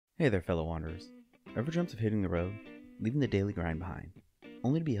Hey there, fellow wanderers. Ever dreamt of hitting the road, leaving the daily grind behind,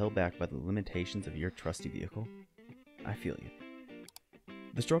 only to be held back by the limitations of your trusty vehicle? I feel you.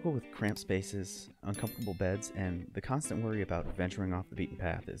 The struggle with cramped spaces, uncomfortable beds, and the constant worry about venturing off the beaten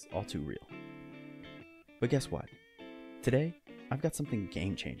path is all too real. But guess what? Today, I've got something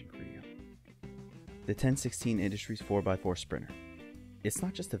game-changing for you. The 1016 Industries 4x4 Sprinter. It's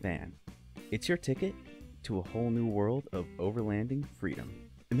not just a van. It's your ticket to a whole new world of overlanding freedom.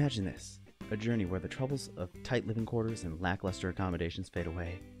 Imagine this, a journey where the troubles of tight living quarters and lackluster accommodations fade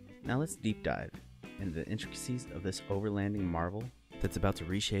away. Now let's deep dive into the intricacies of this overlanding marvel that's about to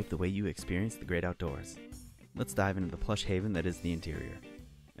reshape the way you experience the great outdoors. Let's dive into the plush haven that is the interior.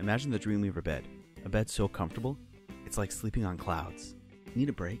 Imagine the Dreamweaver bed, a bed so comfortable, it's like sleeping on clouds. Need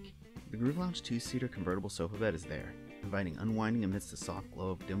a break? The Groove Lounge 2-seater convertible sofa bed is there, inviting unwinding amidst the soft glow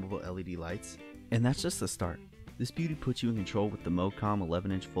of dimmable LED lights. And that's just the start. This beauty puts you in control with the MoCom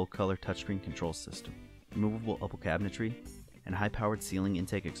 11-inch full-color touchscreen control system, removable upper cabinetry, and high-powered ceiling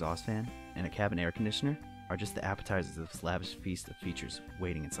intake exhaust fan, and a cabin air conditioner are just the appetizers of this lavish feast of features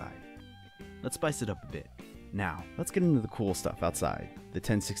waiting inside. Let's spice it up a bit. Now, let's get into the cool stuff outside the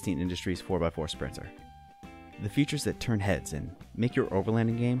 1016 Industries 4x4 Sprinter. The features that turn heads and make your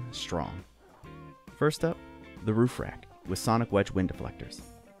overlanding game strong. First up, the roof rack with sonic wedge wind deflectors.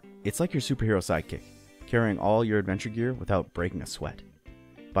 It's like your superhero sidekick, carrying all your adventure gear without breaking a sweat.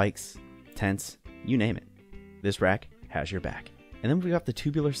 Bikes, tents, you name it. This rack has your back. And then we got the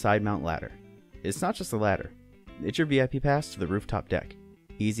tubular side mount ladder. It's not just a ladder, it's your VIP pass to the rooftop deck.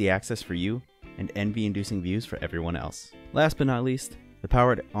 Easy access for you and envy-inducing views for everyone else. Last but not least, the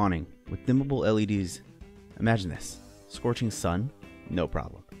powered awning with dimmable LEDs. Imagine this, scorching sun, no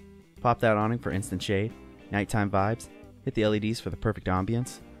problem. Pop that awning for instant shade, nighttime vibes, hit the LEDs for the perfect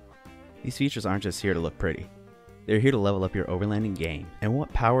ambience. These features aren't just here to look pretty. They're here to level up your overlanding game. And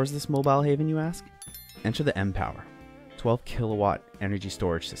what powers this mobile haven, you ask? Enter the M-Power, 12 kilowatt energy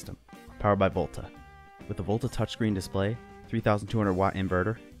storage system, powered by Volta. With a Volta touchscreen display, 3,200 watt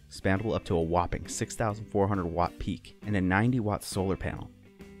inverter, expandable up to a whopping 6,400 watt peak, and a 90 watt solar panel.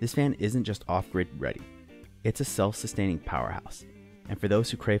 This fan isn't just off-grid ready. It's a self-sustaining powerhouse. And for those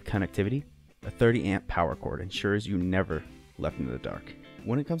who crave connectivity, a 30 amp power cord ensures you never left in the dark.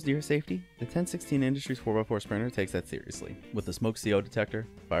 When it comes to your safety, the 1016 Industries 4x4 Sprinter takes that seriously. With a smoke CO detector,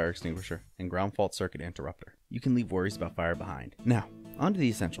 fire extinguisher, and ground fault circuit interrupter, you can leave worries about fire behind. Now, on to the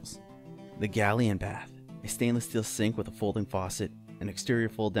essentials. The galley and bath, a stainless steel sink with a folding faucet, an exterior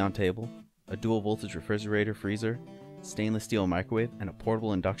fold-down table, a dual voltage refrigerator freezer, stainless steel microwave, and a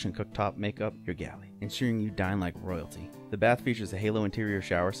portable induction cooktop make up your galley, ensuring you dine like royalty. The bath features a Halo interior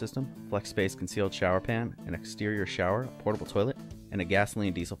shower system, flex space concealed shower pan, an exterior shower, a portable toilet, and a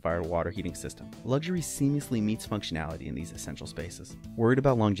gasoline diesel-fired water heating system. Luxury seamlessly meets functionality in these essential spaces. Worried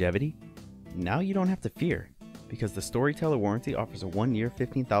about longevity? Now you don't have to fear, because the Storyteller warranty offers a 1-year,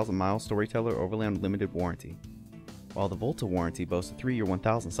 15,000-mile Storyteller Overland limited warranty, while the Volta warranty boasts a 3-year,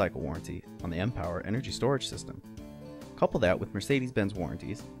 1,000-cycle warranty on the M-Power energy storage system. Couple that with Mercedes-Benz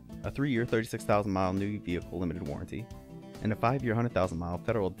warranties, a 3-year, 36,000-mile new vehicle limited warranty, and a 5-year, 100,000-mile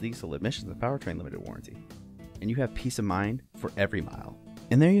federal diesel emissions and powertrain limited warranty. And you have peace of mind for every mile.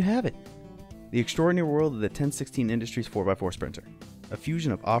 And there you have it. The extraordinary world of the 1016 Industries 4x4 Sprinter. A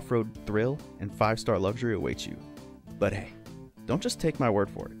fusion of off-road thrill and 5-star luxury awaits you. But hey, don't just take my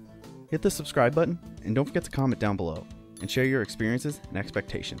word for it. Hit the subscribe button and don't forget to comment down below and share your experiences and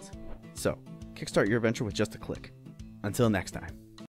expectations. So, kickstart your adventure with just a click. Until next time.